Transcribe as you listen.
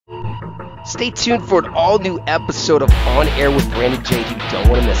Stay tuned for an all-new episode of On Air with Brandon J. You don't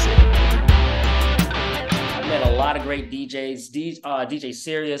want to miss it. I met a lot of great DJs, DJ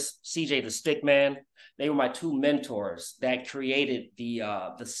Sirius, CJ the Stickman. They were my two mentors that created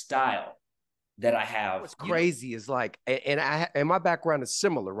the style that I have. What's crazy is like, and my background is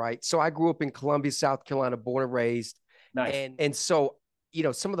similar, right? So I grew up in Columbia, South Carolina, born and raised. Nice. And so, you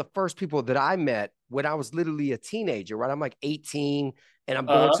know, some of the first people that I met when I was literally a teenager, right? I'm like 18 and I'm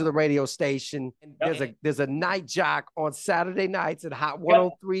going to the radio station. And there's a night jock on Saturday nights at Hot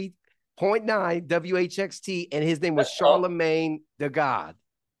 103.9 WHXT, and his name was Charlemagne the God.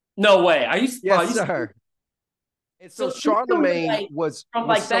 No way. Are you? Yes, sir. And so Charlemagne was from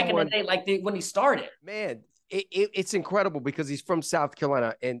like back in the day, like when he started. Man, it's incredible because he's from South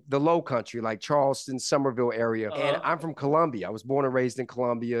Carolina and the Low Country, like Charleston, Somerville area. And I'm from Columbia. I was born and raised in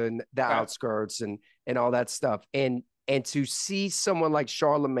Columbia and the outskirts and all that stuff. And to see someone like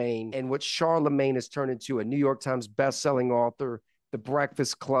Charlemagne and what Charlemagne has turned into, a New York Times bestselling author, The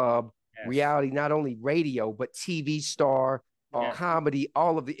Breakfast Club, reality, not only radio, but TV star, comedy,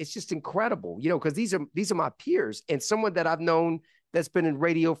 all of it. It's just incredible, you know, because these are my peers and someone that I've known that's been in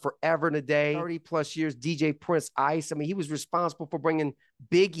radio forever and a day, 30 plus years, DJ Prince Ice. I mean, he was responsible for bringing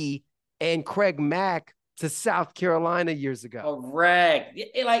Biggie and Craig Mack to South Carolina years ago. Correct.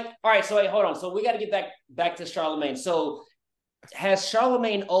 Like, all right, so wait, hold on. So we got to get back to Charlemagne. So has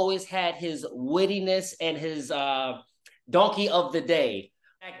Charlemagne always had his wittiness and his donkey of the day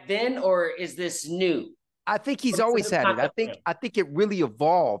back then, or is this new? I think he's always had it. I think it really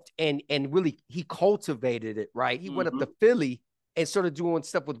evolved and really he cultivated it, right? He went up to Philly and started doing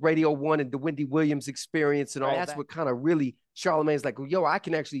stuff with Radio 1 and the Wendy Williams experience and all that. That's what kind of really Charlemagne's like, well, yo, I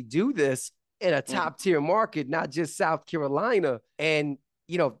can actually do this in a top tier market, not just South Carolina. And,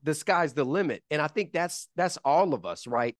 you know, the sky's the limit. And I think that's all of us, right?